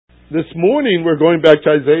This morning we're going back to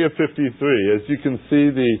Isaiah 53. As you can see,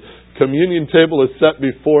 the communion table is set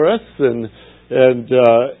before us, and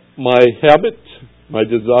my habit, my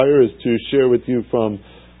desire is to share with you from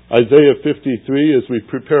Isaiah 53 as we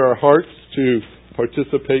prepare our hearts to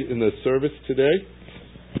participate in this service today.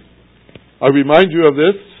 I remind you of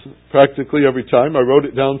this practically every time. I wrote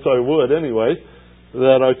it down so I would anyway,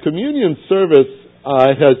 that our communion service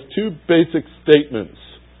has two basic statements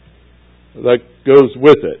that goes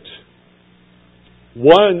with it.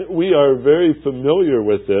 One, we are very familiar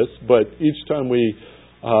with this, but each time we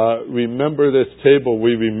remember this table,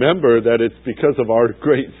 we remember that it's because of our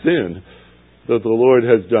great sin that the Lord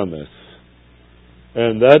has done this.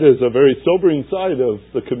 And that is a very sobering side of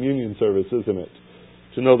the communion service, isn't it?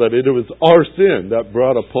 To know that it was our sin that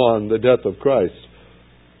brought upon the death of Christ.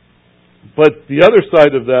 But the other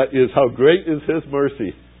side of that is how great is His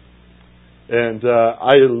mercy. And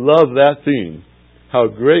I love that theme. How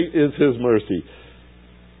great is His mercy.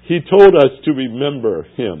 He told us to remember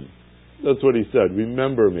Him. That's what He said.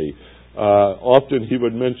 Remember me. Often He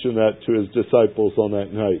would mention that to His disciples on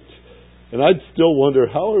that night. And I'd still wonder,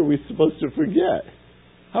 how are we supposed to forget?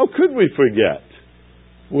 How could we forget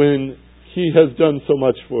when He has done so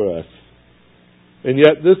much for us? And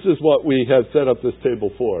yet this is what we have set up this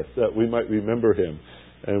table for, that we might remember Him.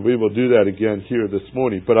 And we will do that again here this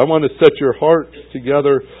morning. But I want to set your heart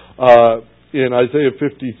together in Isaiah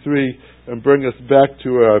 53 and bring us back to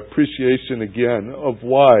our appreciation again of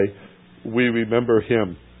why we remember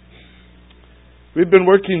Him. We've been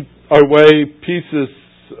working our way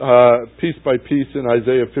piece by piece in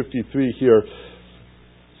Isaiah 53 here.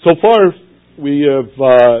 So far, we have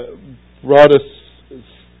brought us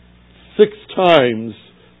 6 times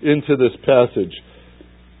into this passage.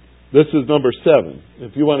 This is number 7.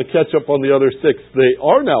 If you want to catch up on the other 6, they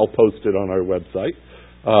are now posted on our website.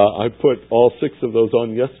 I put all 6 of those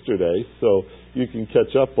on yesterday, so you can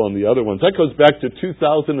catch up on the other ones. That goes back to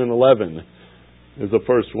 2011 is the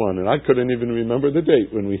first one, and I couldn't even remember the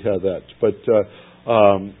date when we had that. But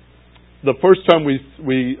the first time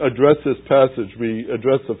we address this passage, we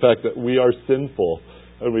address the fact that we are sinful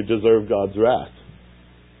and we deserve God's wrath.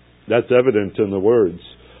 That's evident in the words.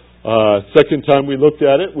 Second time we looked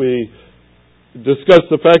at it, we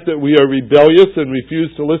discussed the fact that we are rebellious and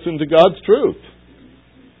refuse to listen to God's truth.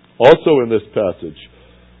 Also in this passage.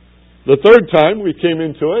 The third time we came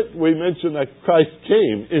into it, we mentioned that Christ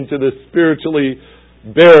came into this spiritually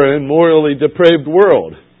barren, morally depraved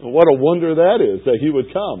world. And what a wonder that is, that He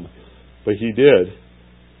would come. But He did.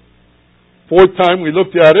 Fourth time we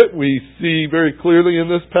looked at it, we see very clearly in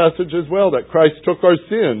this passage as well that Christ took our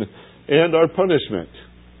sin and our punishment.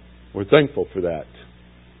 We're thankful for that.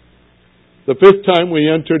 The fifth time we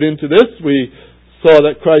entered into this, we saw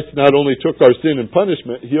that Christ not only took our sin and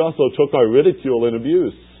punishment, He also took our ridicule and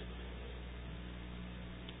abuse.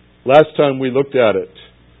 Last time we looked at it,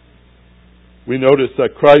 we noticed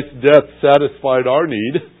that Christ's death satisfied our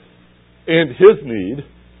need and His need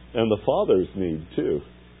and the Father's need too.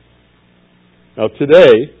 Now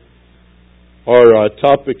today, our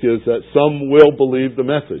topic is that some will believe the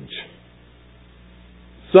message.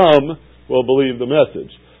 Some will believe the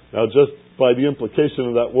message. Now just by the implication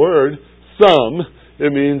of that word, some,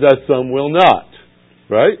 it means that some will not.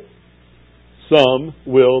 Right? Some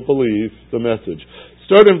will believe the message.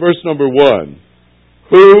 Start in verse number 1.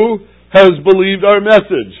 Who has believed our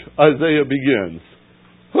message? Isaiah begins.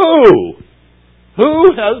 Who? Who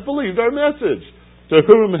has believed our message? To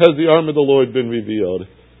whom has the arm of the Lord been revealed?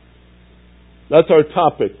 That's our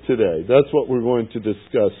topic today. That's what we're going to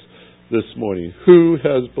discuss this morning. Who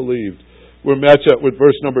has believed? We'll match up with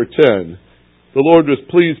verse number 10. The Lord was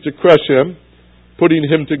pleased to crush him, putting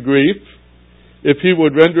him to grief. If he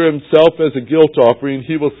would render himself as a guilt offering,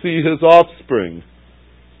 he will see his offspring.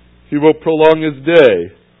 He will prolong his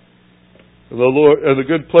day. And the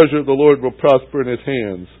good pleasure of the Lord will prosper in his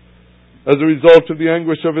hands. As a result of the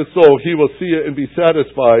anguish of his soul, he will see it and be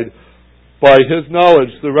satisfied. By his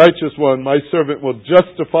knowledge, the righteous one, my servant, will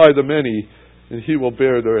justify the many, and he will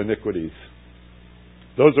bear their iniquities.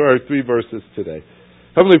 Those are our 3 verses today.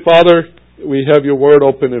 Heavenly Father, we have your word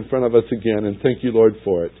open in front of us again, and thank you, Lord,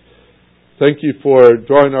 for it. Thank you for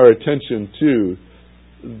drawing our attention to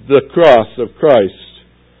the cross of Christ,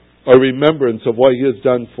 our remembrance of what He has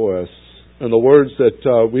done for us, and the words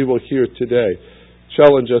that we will hear today.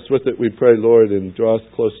 Challenge us with it, we pray, Lord, and draw us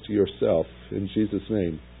close to yourself. In Jesus'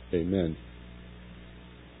 name, amen.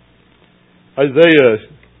 Isaiah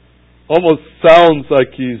almost sounds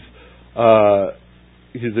like he's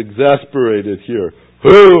exasperated here.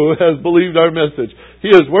 Who has believed our message? He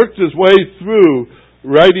has worked his way through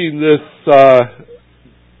writing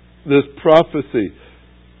this prophecy.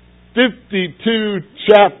 52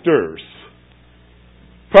 chapters.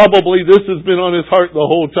 Probably this has been on his heart the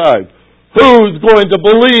whole time. Who's going to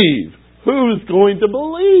believe? Who's going to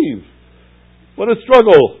believe? What a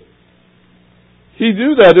struggle. He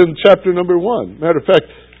knew that in chapter number 1. Matter of fact,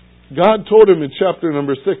 God told him in chapter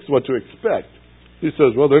number 6 what to expect. He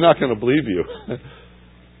says, well, they're not going to believe you.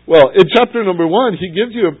 Well, in chapter number 1, he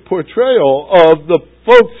gives you a portrayal of the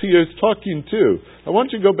folks he is talking to. I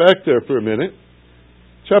want you to go back there for a minute.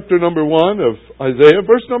 Chapter number 1 of Isaiah,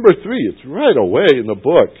 verse number 3. It's right away in the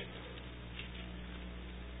book.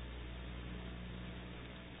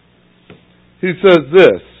 He says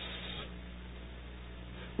this.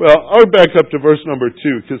 Well, I'll back up to verse number 2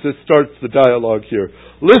 because it starts the dialogue here.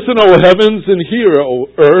 Listen, O heavens, and hear, O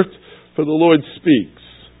earth, for the Lord speaks.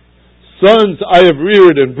 Sons I have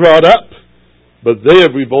reared and brought up, but they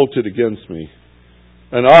have revolted against me.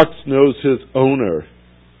 An ox knows his owner,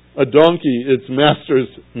 a donkey its master's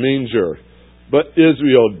manger, but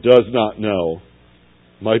Israel does not know.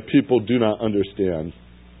 My people do not understand.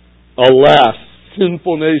 Alas,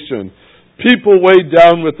 sinful nation, people weighed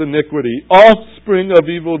down with iniquity, offspring of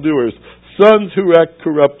evildoers, sons who act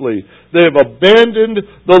corruptly. They have abandoned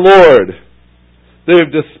the Lord. They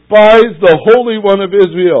have despised the Holy One of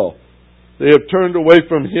Israel. They have turned away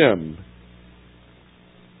from Him.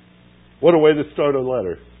 What a way to start a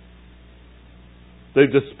letter.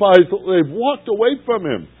 They've despised, they've walked away from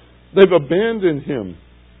Him. They've abandoned Him.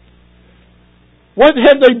 What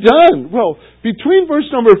have they done? Well, between verse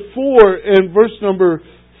number 4 and verse number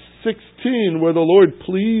 16, where the Lord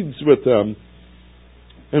pleads with them,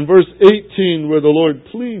 and verse 18, where the Lord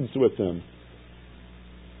pleads with them,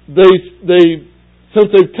 since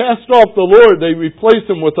they've cast off the Lord, they replace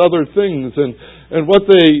Him with other things. And what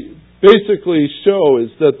they basically show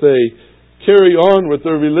is that they carry on with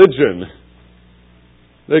their religion.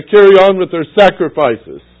 They carry on with their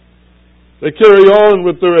sacrifices. They carry on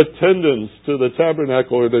with their attendance to the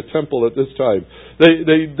tabernacle or the temple at this time.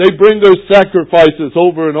 They bring their sacrifices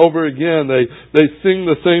over and over again. They sing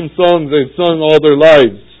the same songs they've sung all their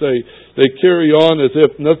lives. They carry on as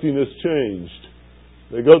if nothing has changed.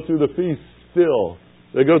 They go through the feast still.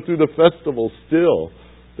 They go through the festival still.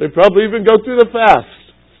 They probably even go through the fast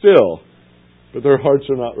still. But their hearts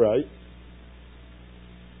are not right.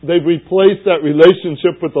 They've replaced that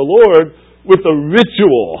relationship with the Lord with a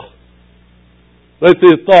ritual. Like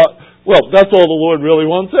they thought, well, that's all the Lord really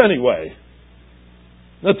wants anyway.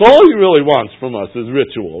 That's all He really wants from us is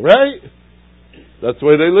ritual, right? That's the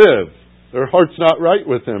way they live. Their heart's not right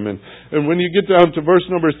with Him. And when you get down to verse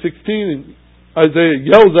number 16, Isaiah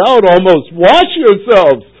yells out almost, wash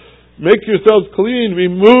yourselves, make yourselves clean,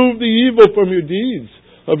 remove the evil from your deeds,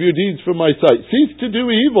 from my sight. Cease to do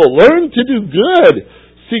evil, learn to do good,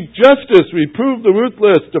 seek justice, reprove the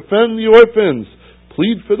ruthless, defend the orphans,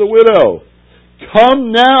 plead for the widow.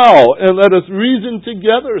 Come now and let us reason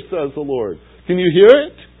together, says the Lord. Can you hear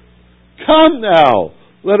it? Come now,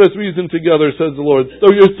 let us reason together, says the Lord.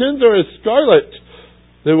 Though your sins are as scarlet,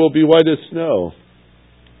 they will be white as snow.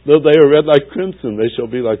 Though they are red like crimson, they shall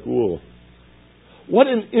be like wool. What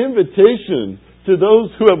an invitation to those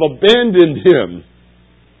who have abandoned Him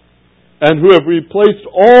and who have replaced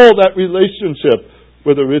all that relationship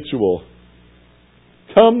with a ritual.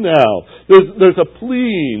 Come now. There's a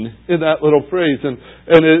pleading in that little phrase, and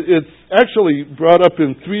it's actually brought up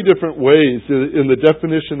in 3 different ways in the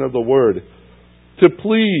definition of the word. To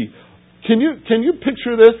plead. Can you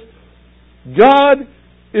picture this? God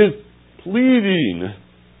is pleading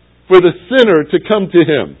for the sinner to come to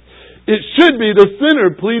Him. It should be the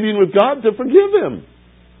sinner pleading with God to forgive him.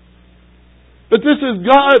 But this is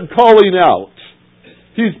God calling out.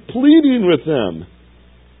 He's pleading with them.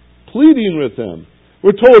 Pleading with them.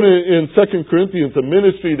 We're told in 2 Corinthians, a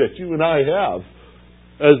ministry that you and I have,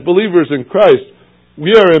 as believers in Christ,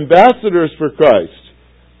 we are ambassadors for Christ.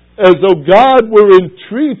 As though God were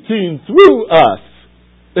entreating through us.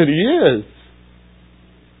 And He is.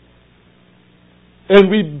 And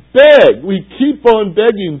we beg, we keep on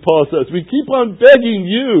begging, Paul says, we keep on begging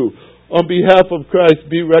you on behalf of Christ,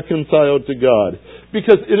 be reconciled to God.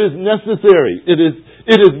 Because it is necessary. It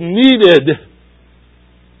is needed.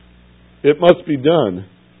 It must be done.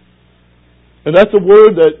 And that's a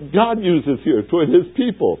word that God uses here toward His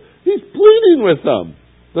people. He's pleading with them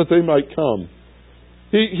that they might come.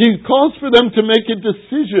 He calls for them to make a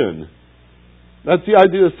decision. That's the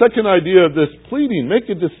idea, the second idea of this pleading. Make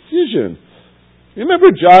a decision. You remember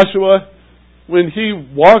Joshua when he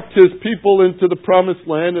walked his people into the promised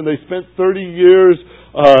land and they spent 30 years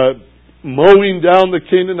mowing down the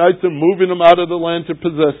Canaanites and moving them out of the land to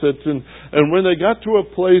possess it. And when they got to a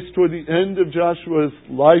place toward the end of Joshua's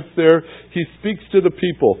life there, he speaks to the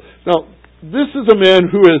people. Now, this is a man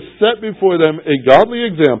who has set before them a godly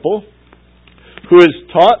example, who has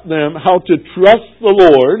taught them how to trust the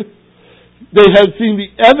Lord. They have seen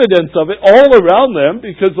the evidence of it all around them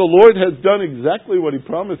because the Lord has done exactly what He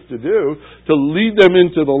promised to do, to lead them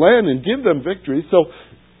into the land and give them victory. So,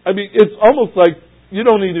 it's almost like you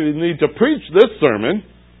don't even need to preach this sermon.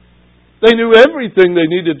 They knew everything they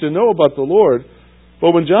needed to know about the Lord.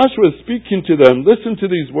 But when Joshua is speaking to them, listen to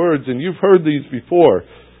these words, and you've heard these before.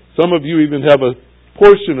 Some of you even have a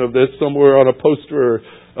portion of this somewhere on a poster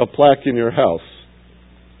or a plaque in your house.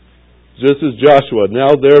 Just as Joshua,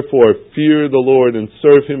 now therefore fear the Lord and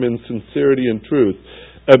serve Him in sincerity and truth,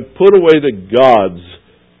 and put away the gods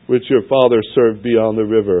which your fathers served beyond the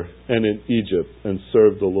river and in Egypt, and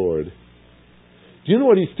serve the Lord. Do you know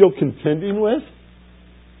what he's still contending with?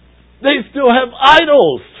 They still have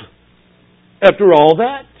idols. After all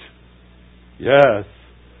that? Yes.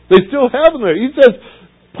 They still have them there. He says,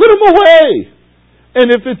 put them away.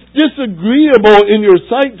 And if it's disagreeable in your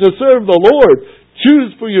sight to serve the Lord,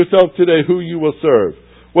 choose for yourself today who you will serve.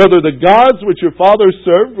 Whether the gods which your fathers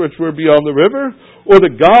served, which were beyond the river, or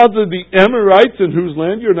the gods of the Amorites in whose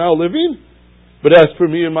land you're now living. But as for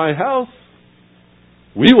me and my house,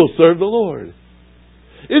 we will serve the Lord.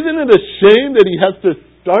 Isn't it a shame that he has to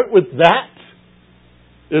start with that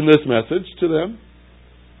in this message to them?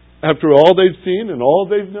 After all they've seen and all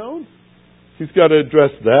they've known? He's got to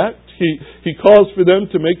address that. He calls for them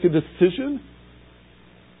to make a decision.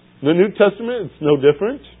 In the New Testament, it's no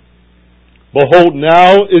different. Behold,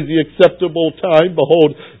 now is the acceptable time.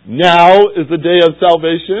 Behold, now is the day of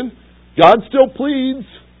salvation. God still pleads.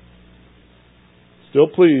 Still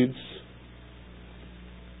pleads.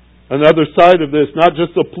 Another side of this, not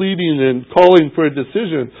just the pleading and calling for a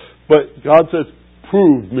decision, but God says,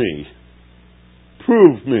 prove me.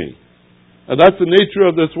 Prove me. And that's the nature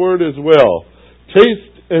of this word as well.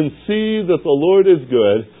 Taste and see that the Lord is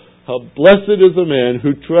good. How blessed is the man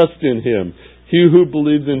who trusts in Him. He who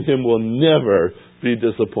believes in Him will never be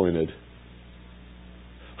disappointed.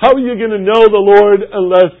 How are you going to know the Lord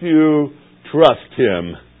unless you trust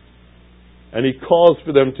Him? And He calls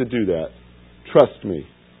for them to do that. Trust me.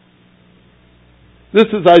 This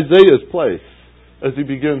is Isaiah's place as he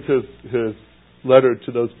begins his letter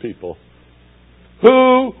to those people.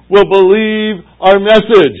 Who will believe our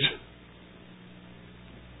message?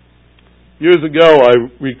 Years ago,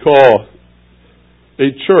 I recall a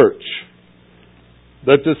church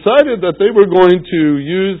that decided that they were going to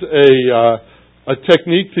use a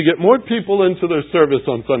technique to get more people into their service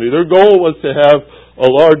on Sunday. Their goal was to have a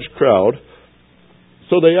large crowd.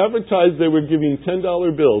 So they advertised they were giving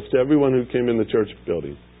 $10 bills to everyone who came in the church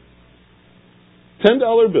building.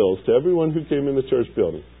 $10 bills to everyone who came in the church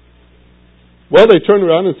building. Well, they turned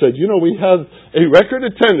around and said, we had a record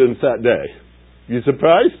attendance that day. You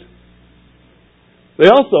surprised? They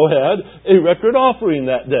also had a record offering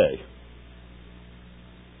that day.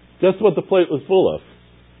 Guess what the plate was full of?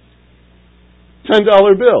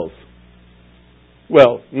 $10 bills.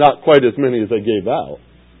 Well, not quite as many as they gave out.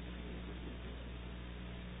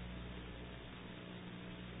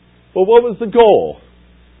 But what was the goal?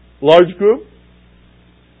 Large group?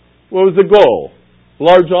 What was the goal?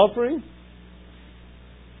 Large offering?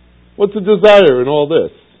 What's the desire in all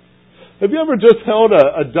this? Have you ever just held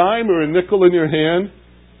a dime or a nickel in your hand?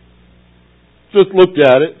 Just looked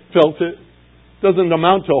at it, felt it. Doesn't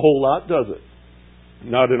amount to a whole lot, does it?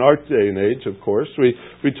 Not in our day and age, of course.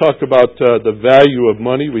 We talk about the value of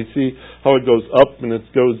money. We see how it goes up and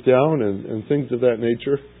it goes down and things of that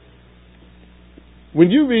nature. When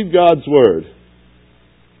you read God's Word,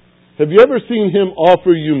 have you ever seen Him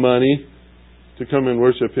offer you money to come and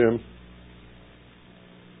worship Him?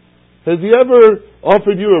 Has He ever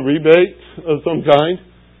offered you a rebate of some kind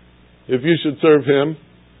if you should serve Him?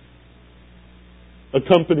 A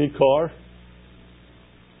company car?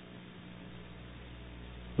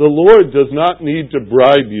 The Lord does not need to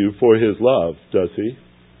bribe you for His love, does He?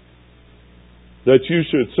 That you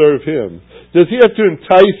should serve Him. Does He have to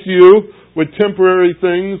entice you with temporary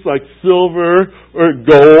things like silver or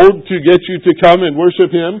gold to get you to come and worship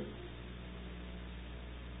Him?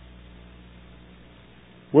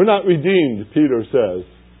 We're not redeemed, Peter says,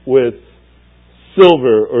 with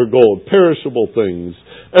silver or gold, perishable things.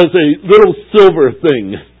 As a little silver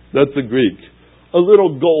thing, that's the Greek. A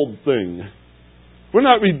little gold thing. We're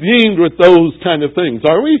not redeemed with those kind of things,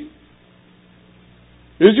 are we?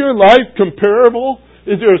 Is your life comparable?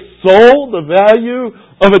 Is your soul the value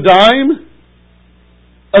of a dime?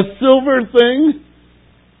 A silver thing?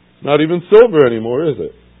 Not even silver anymore, is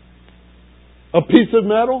it? A piece of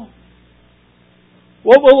metal?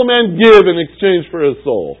 What will a man give in exchange for his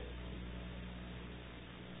soul?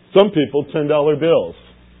 Some people, $10 bills.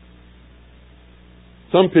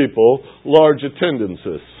 Some people, large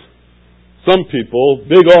attendances. Some people,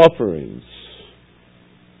 big offerings.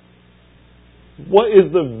 What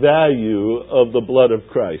is the value of the blood of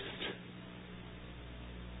Christ?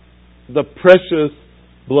 The precious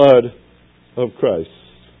blood of Christ.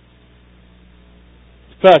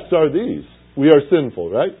 Facts are these. We are sinful,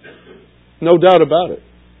 right? No doubt about it.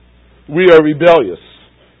 We are rebellious.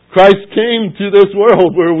 Christ came to this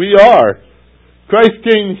world where we are. Christ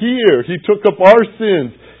came here. He took up our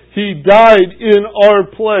sins. He died in our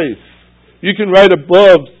place. You can write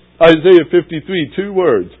above Isaiah 53 2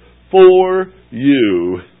 words. For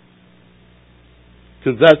you.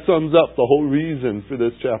 Because that sums up the whole reason for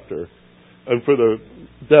this chapter and for the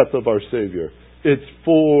death of our Savior. It's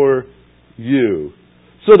for you.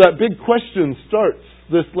 So that big question starts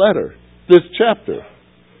this letter, this chapter.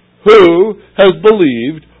 Who has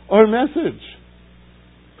believed our message?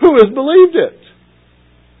 Who has believed it?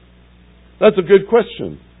 That's a good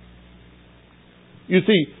question. You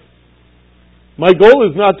see, my goal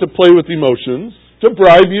is not to play with emotions, to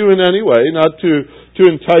bribe you in any way, not to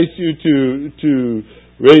entice you to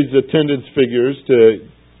raise attendance figures, to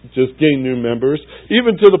just gain new members,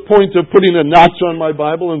 even to the point of putting a notch on my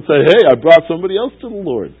Bible and say, hey, I brought somebody else to the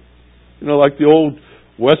Lord. You know, like the old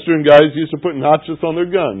Western guys used to put notches on their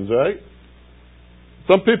guns, right?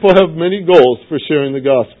 Some people have many goals for sharing the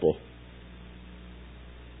gospel.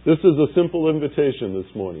 This is a simple invitation this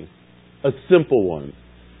morning. A simple one.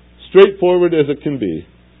 Straightforward as it can be.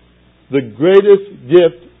 The greatest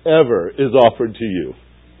gift ever is offered to you.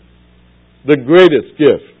 The greatest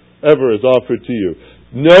gift ever is offered to you.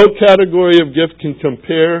 No category of gift can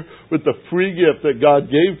compare with the free gift that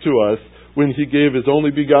God gave to us when He gave His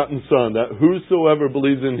only begotten Son, that whosoever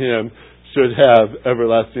believes in Him should have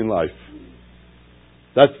everlasting life.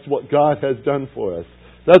 That's what God has done for us.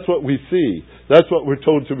 That's what we see. That's what we're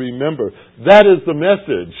told to remember. That is the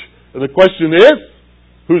message. And the question is,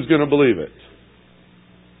 who's going to believe it?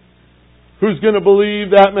 Who's going to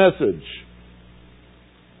believe that message?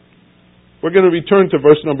 We're going to return to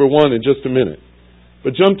verse number 1 in just a minute.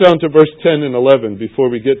 But jump down to verse 10 and 11 before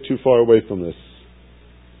we get too far away from this.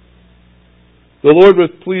 The Lord was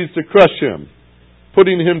pleased to crush him,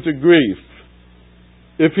 putting him to grief.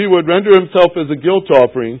 If he would render himself as a guilt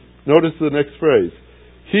offering, notice the next phrase,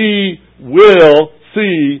 he will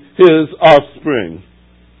see his offspring.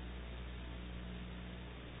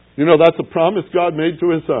 You know, that's a promise God made to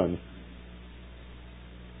His Son.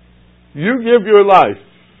 You give your life,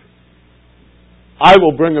 I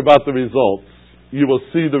will bring about the results. You will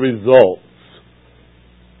see the results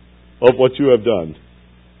of what you have done.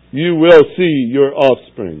 You will see your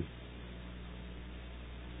offspring.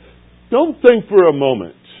 Don't think for a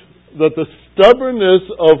moment that the stubbornness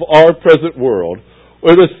of our present world or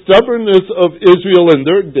the stubbornness of Israel in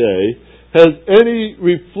their day has any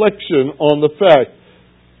reflection on the fact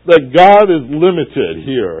that God is limited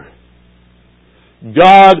here.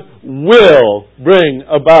 God will bring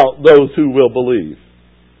about those who will believe.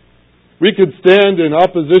 We could stand in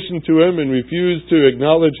opposition to Him and refuse to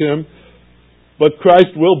acknowledge Him, but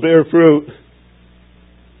Christ will bear fruit.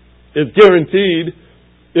 It's guaranteed.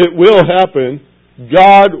 It will happen.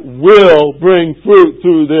 God will bring fruit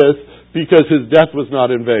through this because His death was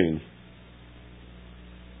not in vain.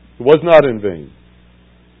 It was not in vain.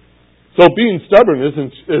 So being stubborn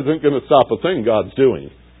isn't going to stop a thing God's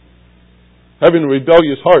doing. Having a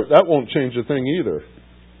rebellious heart, that won't change a thing either.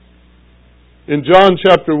 In John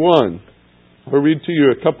chapter 1, I'll read to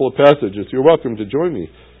you a couple of passages. You're welcome to join me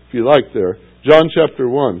if you like there. John chapter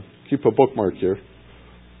 1. Keep a bookmark here.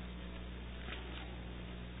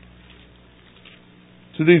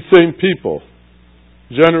 To these same people,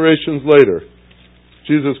 generations later,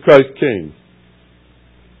 Jesus Christ came.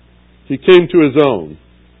 He came to His own.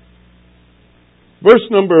 Verse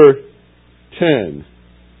number 10.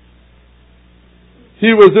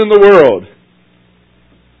 He was in the world.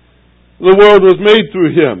 The world was made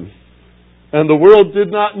through Him, and the world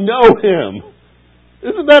did not know Him.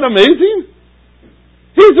 Isn't that amazing?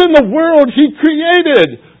 He's in the world He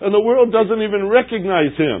created, and the world doesn't even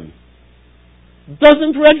recognize Him.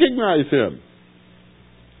 Doesn't recognize Him.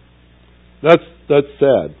 That's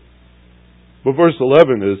sad. But verse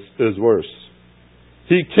 11 is worse.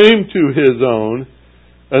 He came to His own,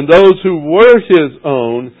 and those who were His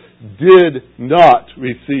own did not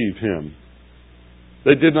receive Him.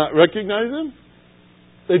 They did not recognize Him.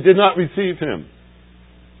 They did not receive Him.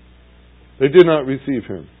 They did not receive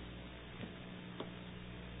Him.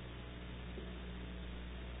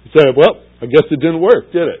 Say, well, I guess it didn't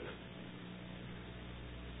work, did it?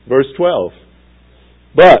 Verse 12.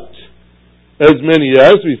 But as many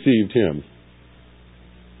as received him.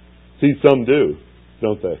 See, some do,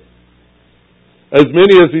 don't they? As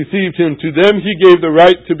many as received him, to them he gave the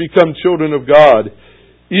right to become children of God,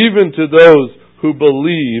 even to those who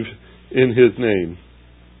believe in his name.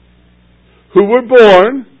 Who were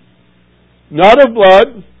born, not of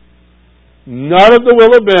blood, not of the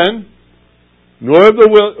will of men, nor of the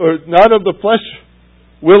will, or not of the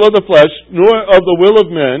will of the flesh, nor of the will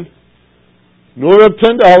of men, nor of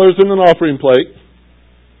 $10 in an offering plate,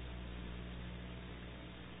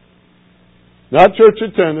 not church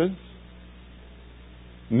attendance,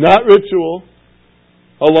 not ritual.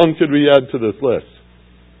 How long could we add to this list?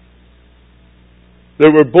 They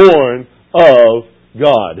were born of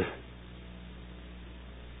God.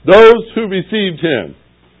 Those who received him,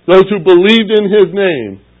 those who believed in his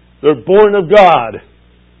name, they're born of God.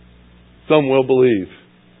 Some will believe.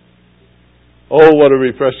 Oh, what a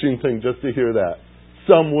refreshing thing just to hear that.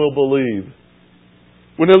 Some will believe.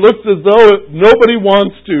 When it looks as though nobody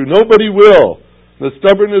wants to, nobody will, the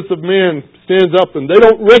stubbornness of man stands up and they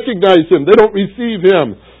don't recognize him, they don't receive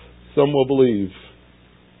him, some will believe.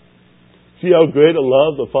 See how great a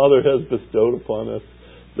love the Father has bestowed upon us,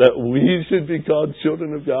 that we should be called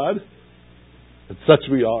children of God? And such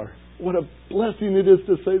we are. What a blessing it is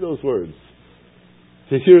to say those words,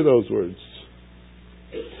 to hear those words.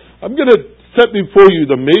 I'm going to set before you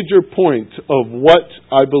the major point of what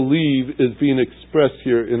I believe is being expressed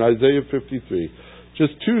here in Isaiah 53.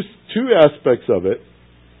 Just two aspects of it.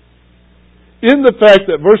 In the fact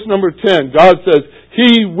that verse number 10, God says,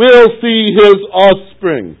 He will see His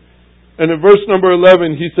offspring. And in verse number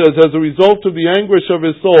 11, He says, as a result of the anguish of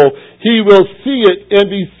His soul, He will see it and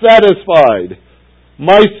be satisfied.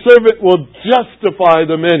 My servant will justify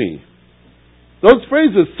the many. Those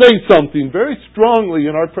phrases say something very strongly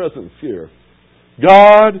in our presence here.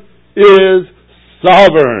 God is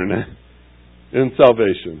sovereign in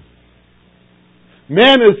salvation.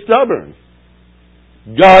 Man is stubborn.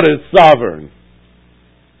 God is sovereign.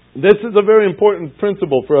 This is a very important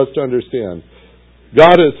principle for us to understand.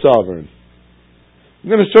 God is sovereign. I'm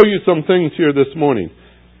going to show you some things here this morning.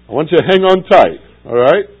 I want you to hang on tight, all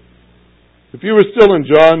right? If you were still in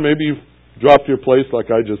John, maybe you dropped your place like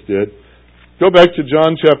I just did. Go back to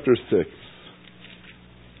John chapter 6.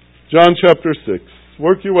 John chapter 6.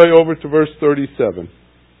 Work your way over to verse 37.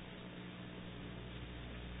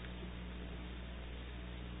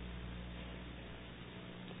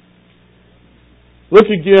 Look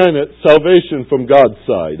again at salvation from God's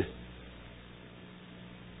side.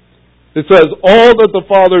 It says, all that the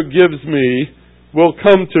Father gives me will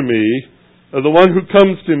come to me, and the one who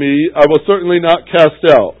comes to me I will certainly not cast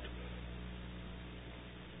out.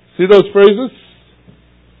 See those phrases?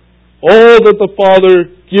 All that the Father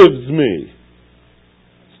gives me.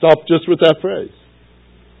 Stop just with that phrase.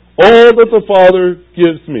 All that the Father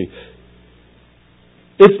gives me.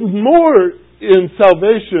 It's more in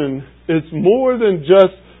salvation, it's more than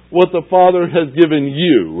just what the Father has given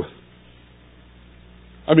you.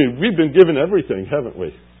 I mean, we've been given everything, haven't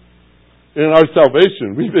we? In our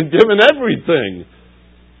salvation, we've been given everything.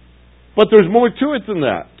 But there's more to it than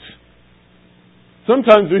that.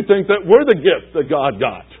 Sometimes we think that we're the gift that God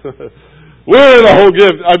got. We're the whole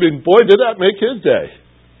gift. I mean, boy, did that make His day.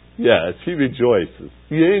 Yes, He rejoices.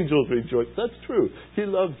 The angels rejoice. That's true. He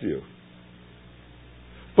loves you.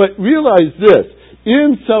 But realize this.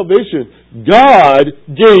 In salvation, God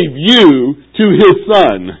gave you to His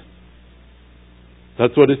Son.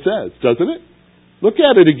 That's what it says, doesn't it? Look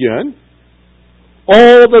at it again.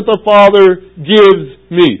 All that the Father gives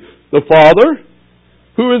me. The Father,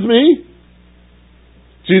 who is me?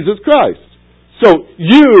 Jesus Christ. So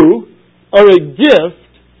you are a gift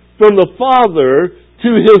from the Father to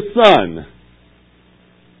His Son.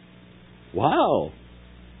 Wow.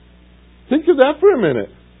 Think of that for a minute.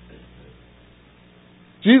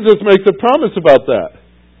 Jesus makes a promise about that.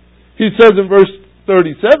 He says in verse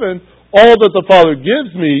 37, all that the Father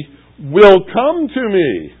gives me will come to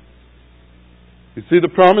me. You see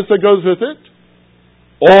the promise that goes with it?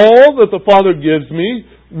 All that the Father gives me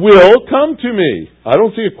will come to me. I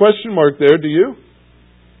don't see a question mark there, do you?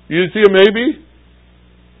 You see a maybe?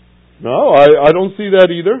 No, I don't see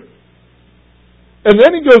that either. And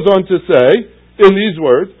then he goes on to say, in these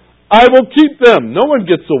words, I will keep them. No one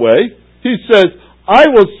gets away. He says, I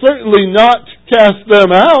will certainly not cast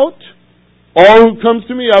them out. All who comes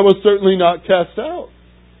to me, I will certainly not cast out.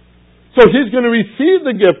 So he's going to receive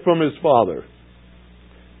the gift from his Father.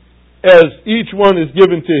 As each one is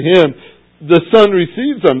given to him, the Son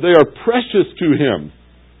receives them. They are precious to him.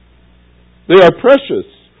 They are precious.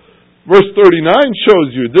 Verse 39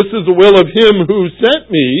 shows you, this is the will of him who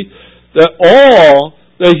sent me, that all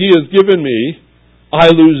that he has given me,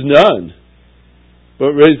 I lose none,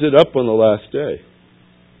 but raise it up on the last day.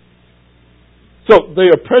 So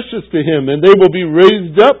they are precious to him, and they will be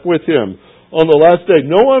raised up with him on the last day.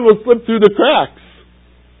 No one will slip through the cracks.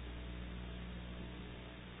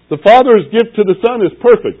 The Father's gift to the Son is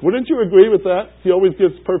perfect. Wouldn't you agree with that? He always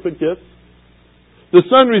gives perfect gifts. The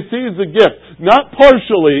Son receives a gift, not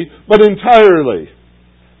partially, but entirely.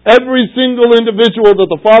 Every single individual that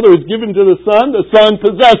the Father has given to the Son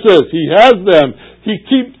possesses. He has them. He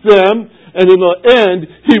keeps them, and in the end,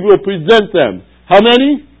 He will present them. How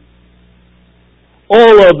many?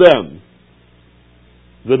 All of them.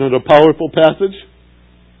 Isn't it a powerful passage?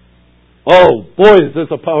 Oh, boy, is this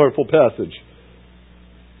a powerful passage.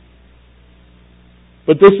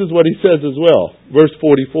 But this is what he says as well. Verse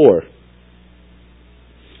 44.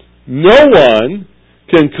 No one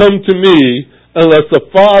can come to me unless the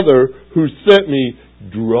Father who sent me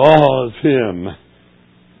draws him.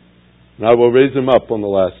 And I will raise him up on the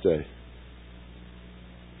last day.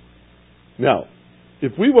 Now,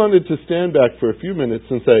 if we wanted to stand back for a few minutes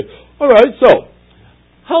and say, all right, so,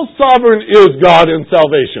 how sovereign is God in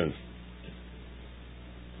salvation?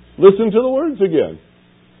 Listen to the words again.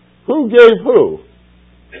 Who gave who?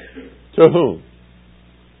 To whom?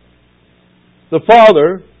 The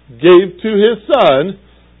Father gave to His Son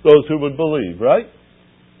those who would believe, right?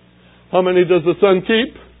 How many does the Son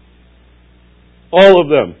keep? All of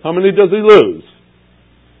them. How many does He lose?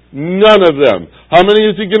 None of them. How many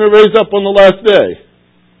is He going to raise up on the last day?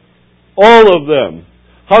 All of them.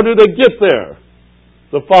 How do they get there?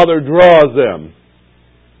 The Father draws them.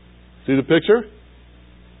 See the picture?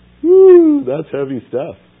 Woo, that's heavy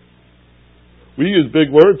stuff. We use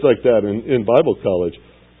big words like that in Bible college.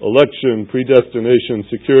 Election, predestination,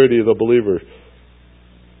 security of the believer.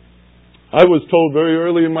 I was told very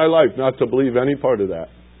early in my life not to believe any part of that.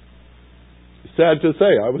 Sad to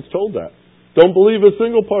say, I was told that. Don't believe a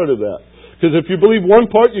single part of that. Because if you believe one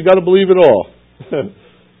part, you got to believe it all.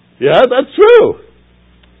 Yeah, that's true.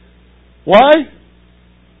 Why?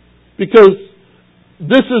 Because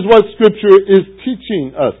this is what Scripture is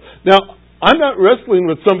teaching us. Now, I'm not wrestling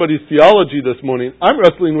with somebody's theology this morning. I'm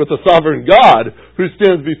wrestling with a sovereign God who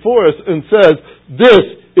stands before us and says, this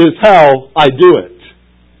is how I do it.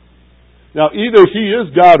 Now, either He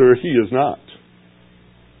is God or He is not.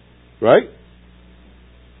 Right?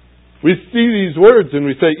 We see these words and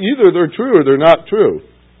we say either they're true or they're not true.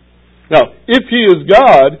 Now, if He is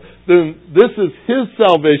God, then this is His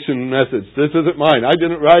salvation message. This isn't mine. I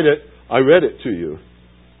didn't write it. I read it to you.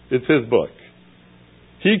 It's His book.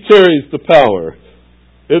 He carries the power.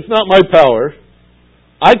 It's not my power.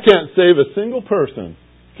 I can't save a single person.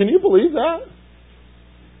 Can you believe that?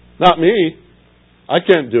 Not me. I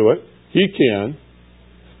can't do it. He can.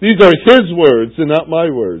 These are His words and not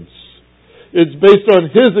my words. It's based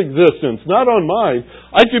on His existence, not on mine.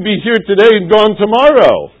 I could be here today and gone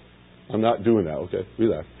tomorrow. I'm not doing that, okay?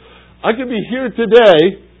 Relax. I could be here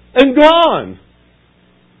today and gone.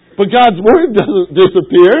 But God's Word doesn't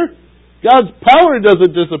disappear. God's power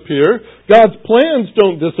doesn't disappear. God's plans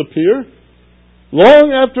don't disappear.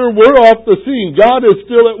 Long after we're off the scene, God is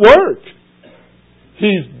still at work.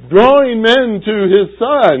 He's drawing men to His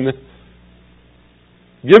Son,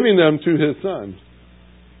 giving them to His Son.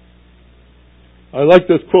 I like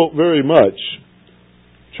this quote very much.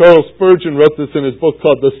 Charles Spurgeon wrote this in his book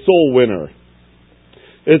called The Soul Winner.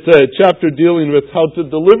 It's a chapter dealing with how to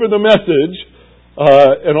deliver the message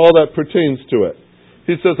and all that pertains to it.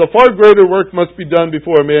 He says, a far greater work must be done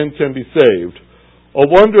before a man can be saved. A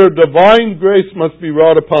wonder of divine grace must be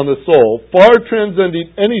wrought upon the soul, far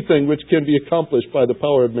transcending anything which can be accomplished by the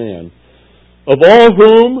power of man. Of all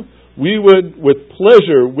whom we would with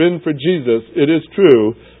pleasure win for Jesus, it is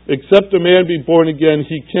true, except a man be born again,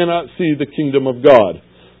 he cannot see the kingdom of God.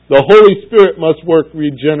 The Holy Spirit must work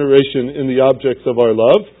regeneration in the objects of our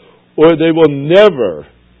love, or they will never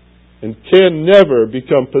and can never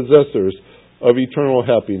become possessors of eternal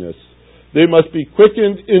happiness. They must be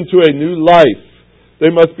quickened into a new life.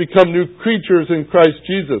 They must become new creatures in Christ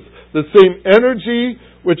Jesus. The same energy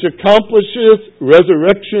which accomplishes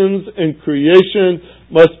resurrections and creation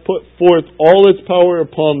must put forth all its power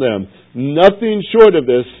upon them. Nothing short of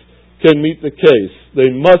this can meet the case. They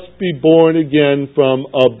must be born again from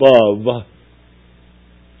above.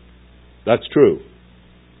 That's true.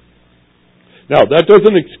 Now, that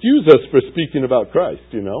doesn't excuse us for speaking about Christ,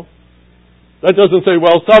 you know. That doesn't say,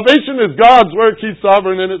 well, salvation is God's work, He's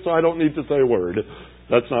sovereign in it, so I don't need to say a word.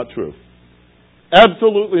 That's not true.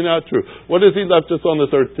 Absolutely not true. What has He left us on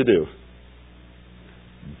this earth to do?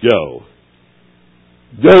 Go.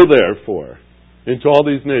 Go therefore into all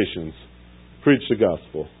these nations, preach the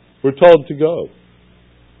gospel. We're told to go.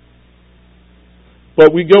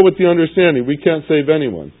 But we go with the understanding we can't save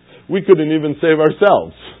anyone. We couldn't even save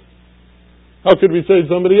ourselves. How could we save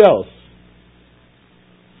somebody else?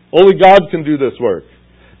 Only God can do this work.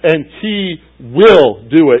 And He will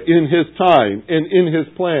do it in His time and in His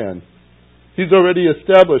plan. He's already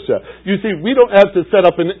established that. You see, we don't have to set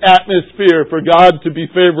up an atmosphere for God to be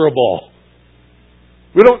favorable.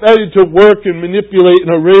 We don't need to work and manipulate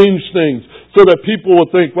and arrange things so that people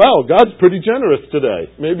will think, wow, God's pretty generous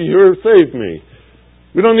today. Maybe He'll save me.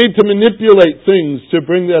 We don't need to manipulate things to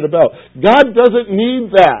bring that about. God doesn't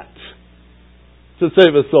need that to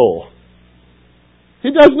save a soul.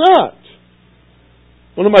 He does not.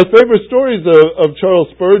 One of my favorite stories of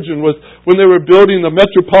Charles Spurgeon was when they were building the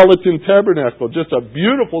Metropolitan Tabernacle, just a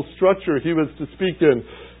beautiful structure he was to speak in,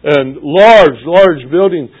 and large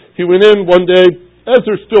building. He went in one day, as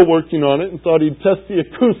they're still working on it, and thought he'd test the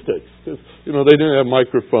acoustics. Because, they didn't have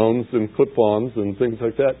microphones and clip-ons and things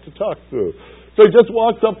like that to talk through. So he just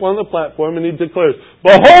walks up on the platform and he declares,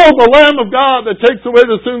 "Behold the Lamb of God that takes away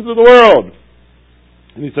the sins of the world."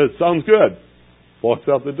 And he says, "Sounds good." Walks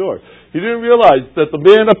out the door. He didn't realize that the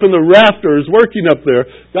man up in the rafters working up there,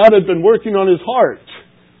 God had been working on his heart.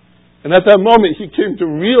 And at that moment he came to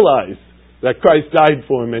realize that Christ died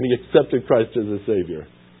for him and he accepted Christ as a Savior.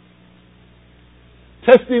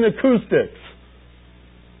 Testing acoustics.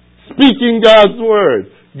 Speaking God's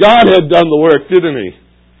Word. God had done the work, didn't He?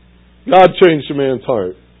 God changed a man's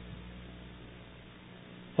heart.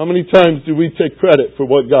 How many times do we take credit for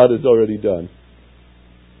what God has already done?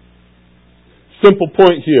 Simple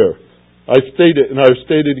point here. I state it and I've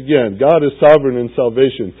stated again. God is sovereign in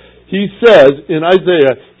salvation. He says in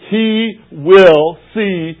Isaiah, He will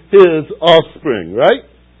see His offspring, right?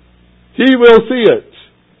 He will see it.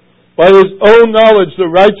 By His own knowledge, the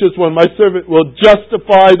righteous one, my servant, will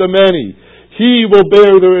justify the many. He will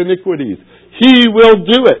bear their iniquities. He will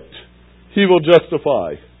do it. He will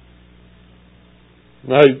justify.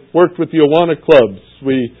 When I worked with the Awana clubs,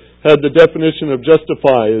 we had the definition of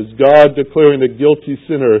justify as God declaring a guilty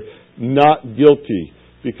sinner not guilty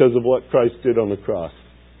because of what Christ did on the cross.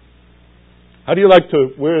 How do you like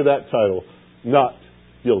to wear that title? Not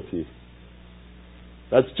guilty.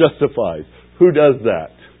 That's justified. Who does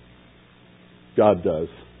that? God does.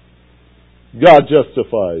 God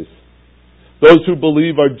justifies. Those who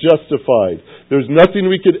believe are justified. There's nothing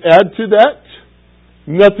we could add to that.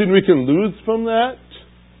 Nothing we can lose from that.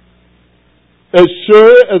 As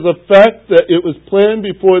sure as the fact that it was planned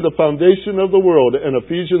before the foundation of the world, and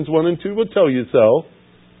Ephesians 1 and 2 will tell you so,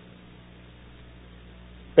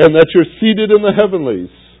 and that you're seated in the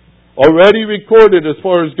heavenlies, already recorded as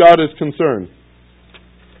far as God is concerned.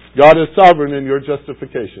 God is sovereign in your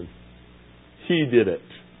justification. He did it.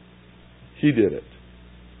 He did it.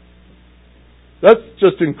 That's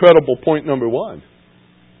just incredible point number one.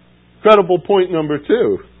 Incredible point number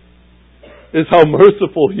two is how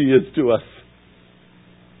merciful He is to us.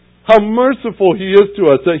 How merciful He is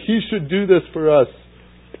to us that He should do this for us.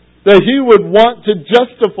 That He would want to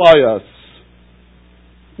justify us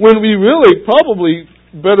when we really probably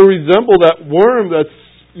better resemble that worm that's,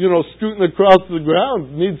 scooting across the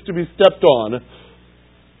ground, needs to be stepped on.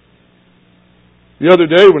 The other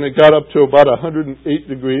day when it got up to about 108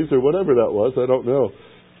 degrees or whatever that was, I don't know,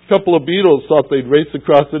 a couple of beetles thought they'd race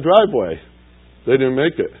across the driveway. They didn't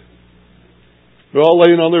make it. They're all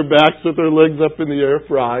laying on their backs with their legs up in the air,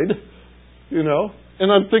 fried, And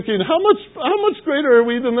I'm thinking, how much greater are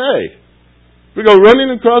we than they? We go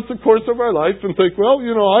running across the course of our life and think, well,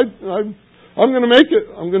 I'm going to make it.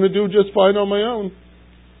 I'm going to do just fine on my own.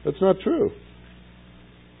 That's not true.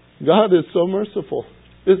 God is so merciful,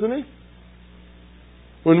 isn't He?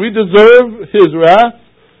 When we deserve His wrath,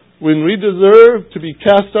 when we deserve to be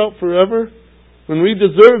cast out forever, when we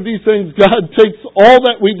deserve these things, God takes all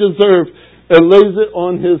that we deserve and lays it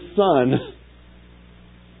on His Son.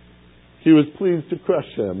 He was pleased to crush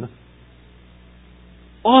Him.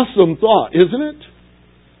 Awesome thought, isn't it?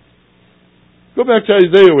 Go back to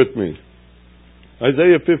Isaiah with me.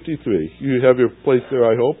 Isaiah 53. You have your place there,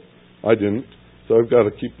 I hope. I didn't, so I've got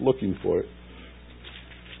to keep looking for it.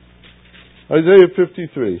 Isaiah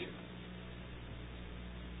 53.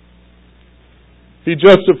 He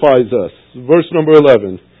justifies us. Verse number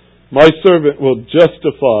 11. My servant will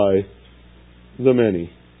justify the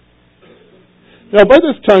many. Now, by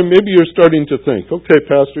this time, maybe you're starting to think, okay,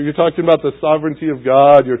 Pastor, you're talking about the sovereignty of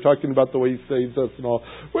God. You're talking about the way He saves us and all.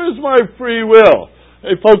 Where's my free will?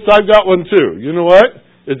 Hey, folks, I've got one too. You know what?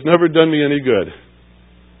 It's never done me any good.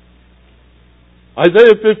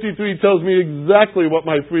 Isaiah 53 tells me exactly what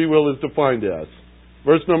my free will is defined as.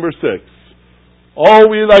 Verse number 6. All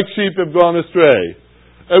we like sheep have gone astray,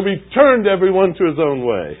 and we've turned everyone to his own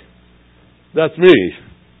way. That's me.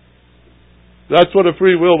 That's what a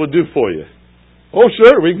free will would do for you. Oh,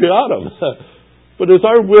 sure, we got him. But is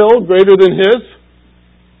our will greater than his?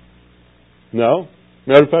 No.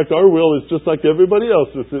 Matter of fact, our will is just like everybody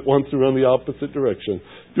else's that wants to run the opposite direction.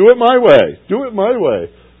 Do it my way. Do it my way.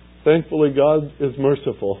 Thankfully, God is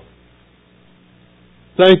merciful.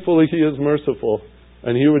 Thankfully, He is merciful,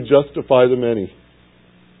 and He would justify the many.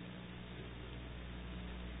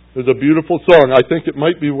 There's a beautiful song. I think it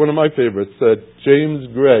might be one of my favorites. James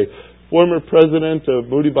Gray, former president of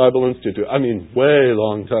Moody Bible Institute. Way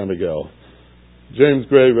long time ago. James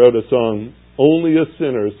Gray wrote a song, "Only a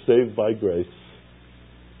sinner saved by grace.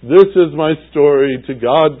 This is my story. To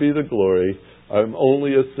God be the glory. I'm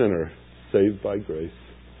only a sinner saved by grace."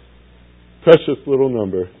 Precious little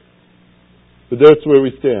number. But that's where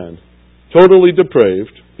we stand. Totally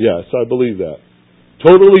depraved. Yes, I believe that.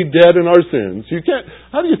 Totally dead in our sins. You can't,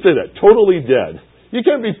 how do you say that? Totally dead. You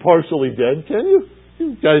can't be partially dead, can you?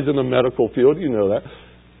 You guys in the medical field, you know that.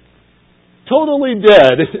 Totally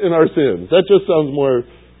dead in our sins. That just sounds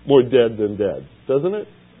more dead than dead, doesn't it?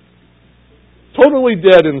 Totally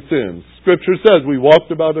dead in sins. Scripture says we walked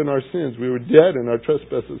about in our sins. We were dead in our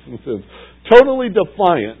trespasses and sins. Totally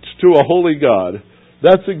defiant to a holy God.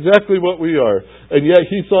 That's exactly what we are. And yet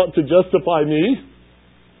He sought to justify me.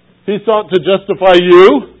 He sought to justify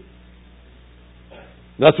you.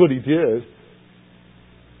 That's what He did.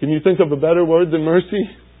 Can you think of a better word than mercy?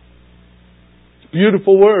 It's a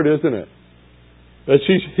beautiful word, isn't it? That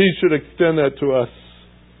He should extend that to us.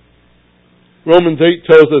 Romans 8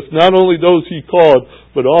 tells us not only those He called,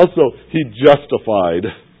 but also He justified.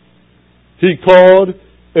 He called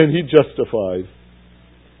and He justified.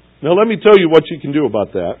 Now let me tell you what you can do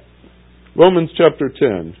about that. Romans chapter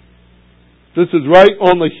 10. This is right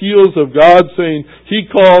on the heels of God saying He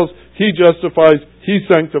calls, He justifies, He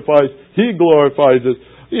sanctifies, He glorifies us.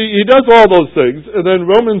 He does all those things. And then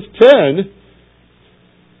Romans 10,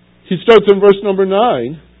 He starts in verse number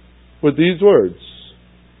 9 with these words.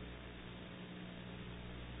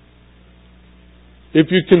 If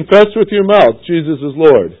you confess with your mouth Jesus is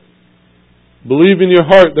Lord, believe in your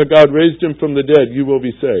heart that God raised Him from the dead, you will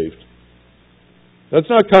be saved. That's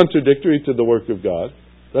not contradictory to the work of God.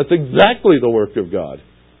 That's exactly the work of God.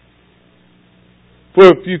 For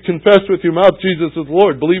if you confess with your mouth Jesus is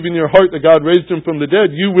Lord, believe in your heart that God raised Him from the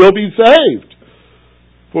dead, you will be saved.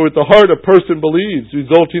 For with the heart a person believes,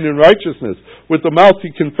 resulting in righteousness. With the mouth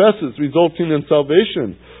he confesses, resulting in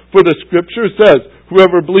salvation. For the Scripture says,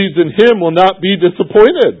 whoever believes in Him will not be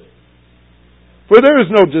disappointed. For there is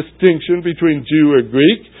no distinction between Jew or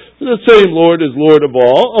Greek. The same Lord is Lord of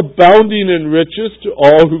all, abounding in riches to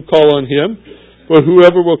all who call on Him. For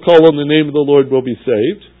whoever will call on the name of the Lord will be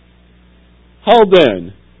saved. How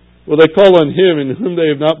then will they call on Him in whom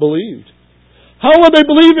they have not believed? How will they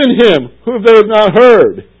believe in Him whom they have not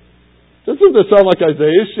heard? Doesn't this sound like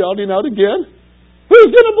Isaiah shouting out again?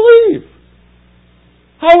 Who's going to believe?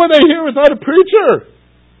 How will they hear without a preacher?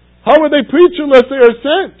 How will they preach unless they are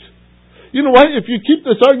sent? You know what? If you keep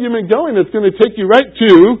this argument going, it's going to take you right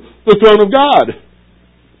to the throne of God.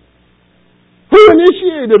 Who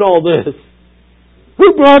initiated all this?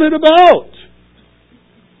 Who brought it about?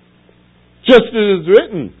 Just as it is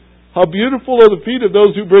written, how beautiful are the feet of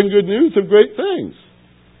those who bring good news of great things.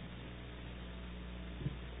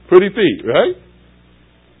 Pretty feet, right?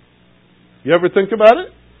 You ever think about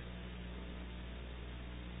it?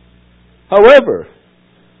 However,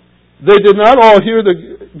 they did not all heed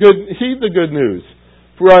the good news.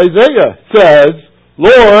 For Isaiah says,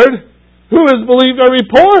 Lord, who has believed our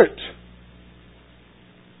report?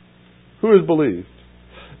 Who has believed?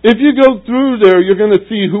 If you go through there, you're going to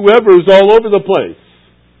see whoever's all over the place.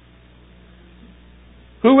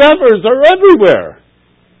 Whoever's are everywhere.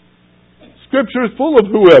 Scripture is full of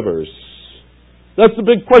whoever's. That's the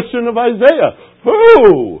big question of Isaiah.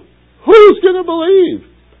 Who? Who's going to believe?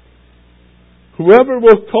 Whoever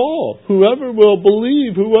will call, whoever will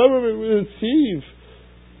believe, whoever will receive.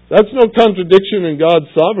 That's no contradiction in God's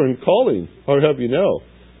sovereign calling, or have you know,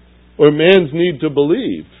 or man's need to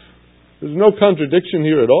believe. There's no contradiction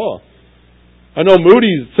here at all. I know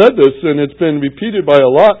Moody said this, and it's been repeated by a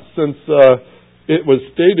lot since it was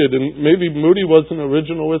stated, and maybe Moody wasn't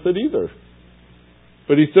original with it either.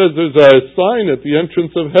 But he says there's a sign at the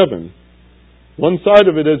entrance of heaven. One side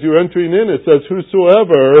of it, as you're entering in, it says,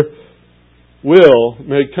 whosoever will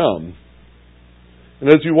may come. And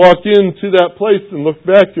as you walk into that place and look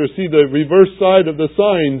back, you'll see the reverse side of the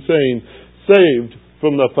sign saying, saved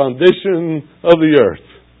from the foundation of the earth.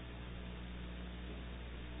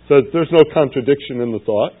 says there's no contradiction in the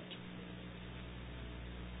thought.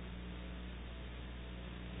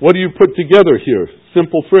 What do you put together here?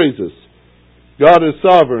 Simple phrases. God is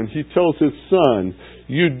sovereign. He tells His Son,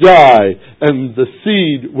 you die and the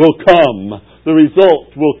seed will come. The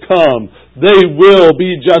result will come. They will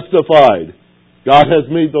be justified. God has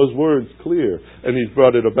made those words clear and He's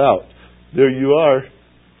brought it about. There you are.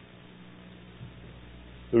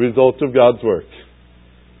 The result of God's work.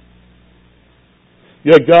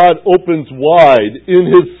 Yet God opens wide in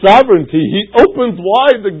His sovereignty. He opens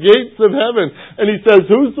wide the gates of heaven and He says,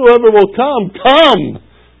 whosoever will come, come.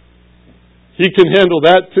 He can handle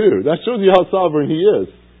that too. That shows you how sovereign He is.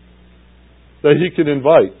 That He can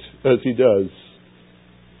invite as He does.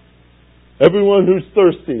 Everyone who's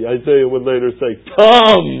thirsty, Isaiah would later say,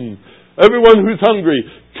 come. Everyone who's hungry,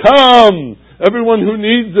 come. Everyone who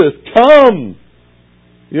needs this, come.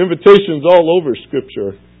 The invitation's all over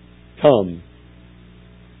Scripture. Come.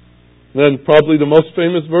 Then probably the most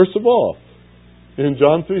famous verse of all, in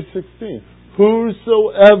John 3:16.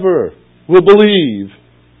 Whosoever will believe,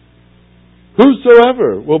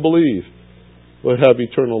 will have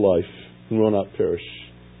eternal life and will not perish.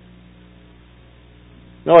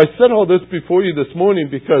 Now I said all this before you this morning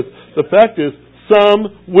because the fact is, some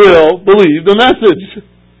will believe the message.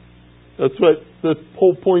 That's what the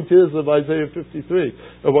whole point is of Isaiah 53,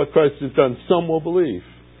 of what Christ has done. Some will believe.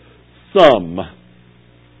 Some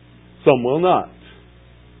will not.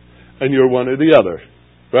 And you're one or the other.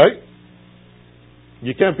 Right?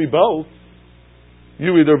 You can't be both.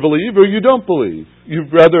 You either believe or you don't believe.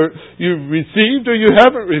 You've received or you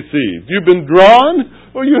haven't received. You've been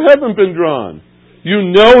drawn or you haven't been drawn. You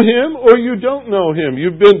know Him or you don't know Him.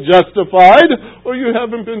 You've been justified or you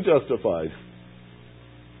haven't been justified.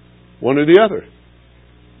 One or the other.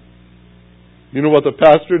 You know what the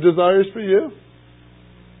pastor desires for you?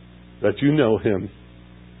 That you know Him.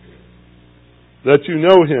 That you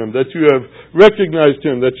know Him. That you have recognized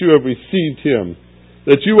Him. That you have received Him.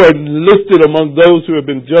 That you are listed among those who have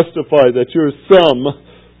been justified. That you're some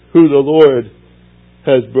who the Lord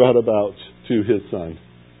has brought about to His Son.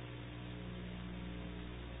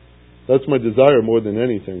 That's my desire more than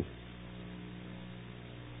anything.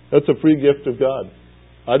 That's a free gift of God.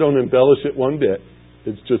 I don't embellish it one bit.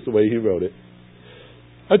 It's just the way He wrote it.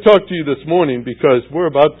 I talked to you this morning because we're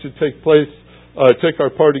about to take our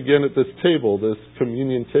part again at this table, this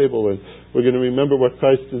communion table, and we're going to remember what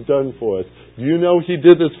Christ has done for us. Do you know He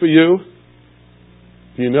did this for you?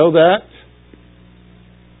 Do you know that?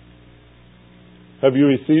 Have you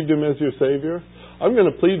received Him as your Savior? I'm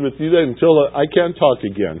going to plead with you that until I can't talk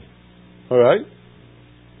again. All right?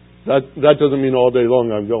 That doesn't mean all day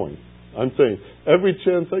long I'm going. I'm saying every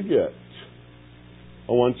chance I get,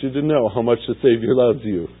 I want you to know how much the Savior loves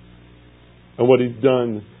you and what He's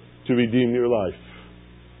done to redeem your life.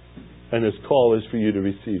 And His call is for you to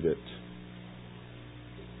receive it.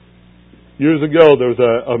 Years ago, there was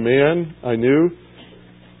a man I knew,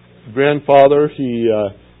 grandfather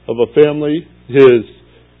of a family. His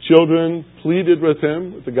children pleaded with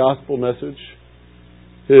him with the gospel message.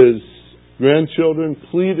 His grandchildren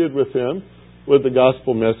pleaded with him with the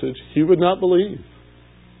gospel message. He would not believe.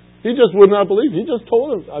 He just would not believe. He just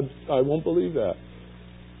told them, I won't believe that.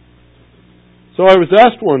 So I was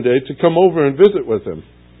asked one day to come over and visit with him.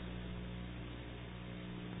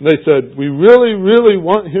 And they said, we really, really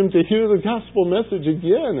want him to hear the gospel message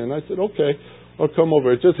again. And I said, okay, I'll come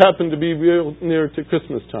over. It just happened to be real near to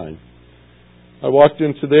Christmas time. I walked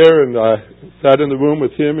into there and I sat in the room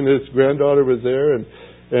with him, and his granddaughter was there, and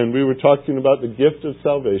we were talking about the gift of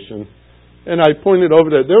salvation. And I pointed over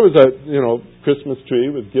that there was a Christmas tree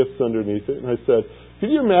with gifts underneath it. And I said, can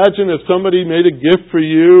you imagine if somebody made a gift for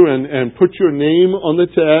you and put your name on the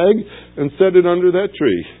tag and set it under that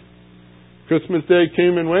tree? Christmas Day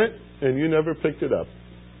came and went, and you never picked it up.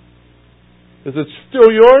 Is it still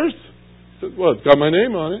yours? I said, well, it's got my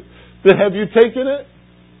name on it. But have you taken it?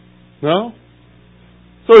 No?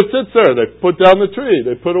 So it sits there. They put down the tree.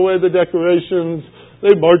 They put away the decorations.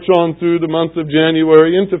 They march on through the month of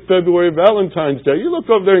January into February, Valentine's Day. You look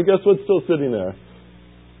over there and guess what's still sitting there?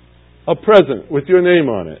 A present with your name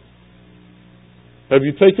on it. Have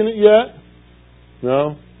you taken it yet?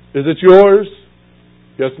 No? Is it yours?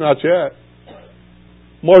 Guess not yet.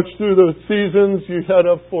 March through the seasons. You head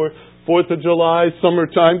up for 4th of July,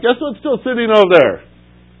 summertime. Guess what's still sitting over there?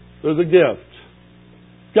 There's a gift.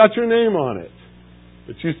 Got your name on it.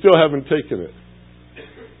 But you still haven't taken it.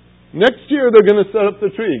 Next year they're going to set up the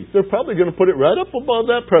tree. They're probably going to put it right up above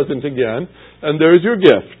that present again. And there's your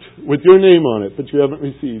gift with your name on it, but you haven't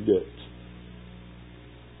received it.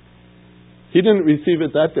 He didn't receive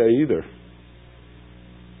it that day either.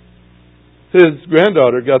 His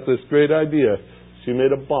granddaughter got this great idea. She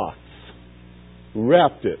made a box,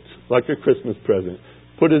 wrapped it like a Christmas present,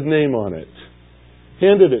 put his name on it,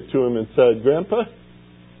 handed it to him and said, "Grandpa,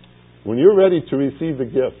 when you're ready to receive the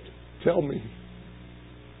gift, tell me."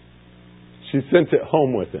 She sent it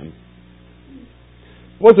home with him.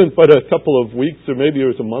 It wasn't but a couple of weeks, or maybe it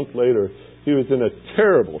was a month later, he was in a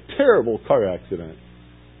terrible, terrible car accident.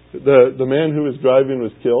 The man who was driving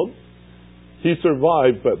was killed. He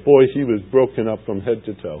survived, but boy, he was broken up from head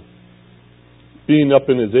to toe. Being up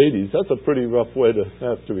in his 80s, that's a pretty rough way to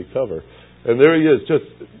have to recover. And there he is.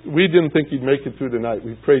 We didn't think he'd make it through the night.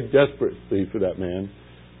 We prayed desperately for that man.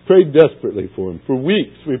 Prayed desperately for him. For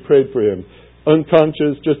weeks we prayed for him.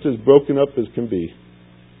 Unconscious, just as broken up as can be.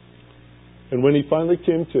 And when he finally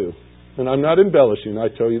came to, and I'm not embellishing, I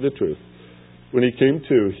tell you the truth. When he came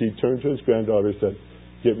to, he turned to his granddaughter and said,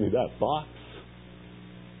 "Give me that box.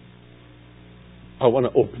 I want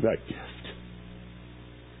to open that gift."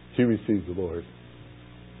 He received the Lord.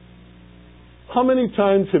 How many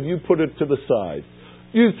times have you put it to the side?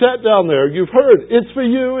 You sat down there, you've heard, "It's for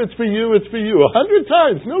you, it's for you, it's for you," 100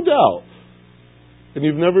 times, no doubt. And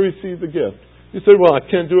you've never received the gift. You say, "Well, I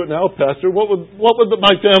can't do it now, Pastor. What would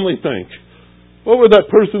my family think? What would that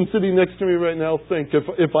person sitting next to me right now think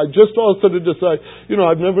if I just all of a sudden decide,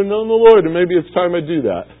 I've never known the Lord and maybe it's time I do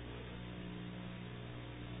that?"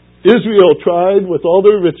 Israel tried with all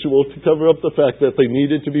their rituals to cover up the fact that they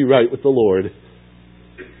needed to be right with the Lord.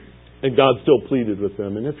 And God still pleaded with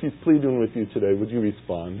them. And if He's pleading with you today, would you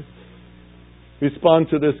respond? Respond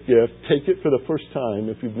to this gift. Take it for the first time.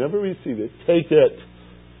 If you've never received it, take it.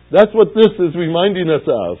 That's what this is reminding us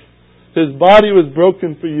of. His body was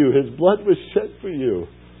broken for you. His blood was shed for you.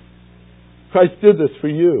 Christ did this for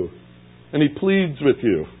you. And He pleads with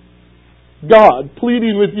you. God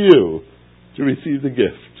pleading with you to receive the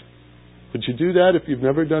gift. Would you do that if you've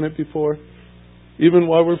never done it before? Even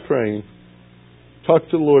while we're praying, talk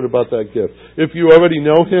to the Lord about that gift. If you already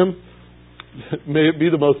know Him, may it be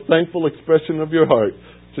the most thankful expression of your heart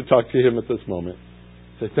to talk to Him at this moment.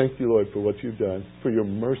 Say, "Thank you, Lord, for what you've done, for your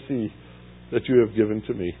mercy that you have given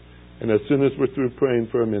to me." And as soon as we're through praying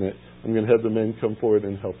for a minute, I'm going to have the men come forward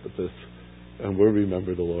and help with this. And we'll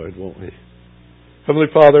remember the Lord, won't we? Heavenly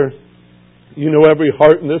Father, you know every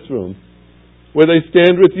heart in this room. Where they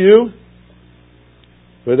stand with you,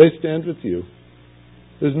 where they stand with you.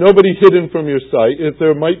 There's nobody hidden from your sight. If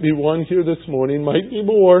there might be one here this morning, might be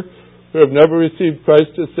more, who have never received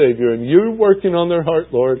Christ as Savior, and you're working on their heart,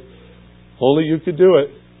 Lord, only you could do it.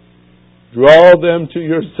 Draw them to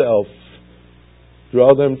yourself.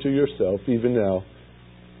 Draw them to yourself even now.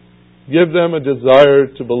 Give them a desire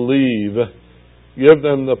to believe. Give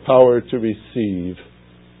them the power to receive.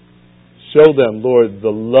 Show them, Lord,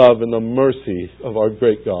 the love and the mercy of our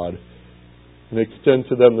great God. And extend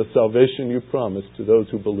to them the salvation you promised to those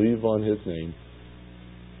who believe on His name.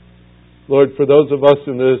 Lord, for those of us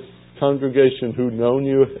in this congregation who've known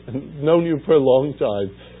you for a long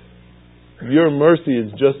time, your mercy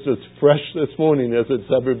is just as fresh this morning as it's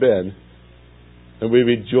ever been. And we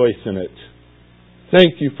rejoice in it.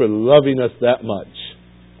 Thank you for loving us that much,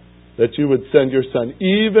 that you would send your Son,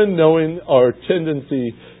 even knowing our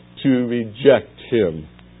tendency to reject Him.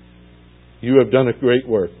 You have done a great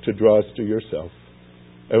work to draw us to yourself.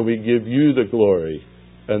 And we give you the glory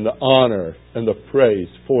and the honor and the praise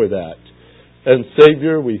for that. And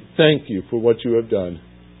Savior, we thank you for what you have done.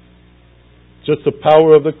 Just the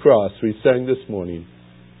power of the cross we sang this morning.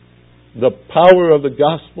 The power of the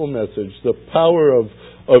gospel message. The power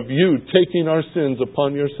of you taking our sins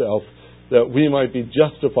upon yourself that we might be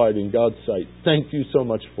justified in God's sight. Thank you so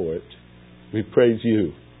much for it. We praise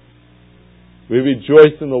you. We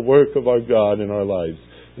rejoice in the work of our God in our lives.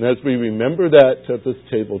 And as we remember that at this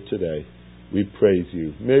table today, we praise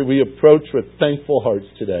you. May we approach with thankful hearts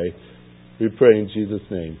today. We pray in Jesus'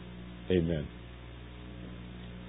 name. Amen.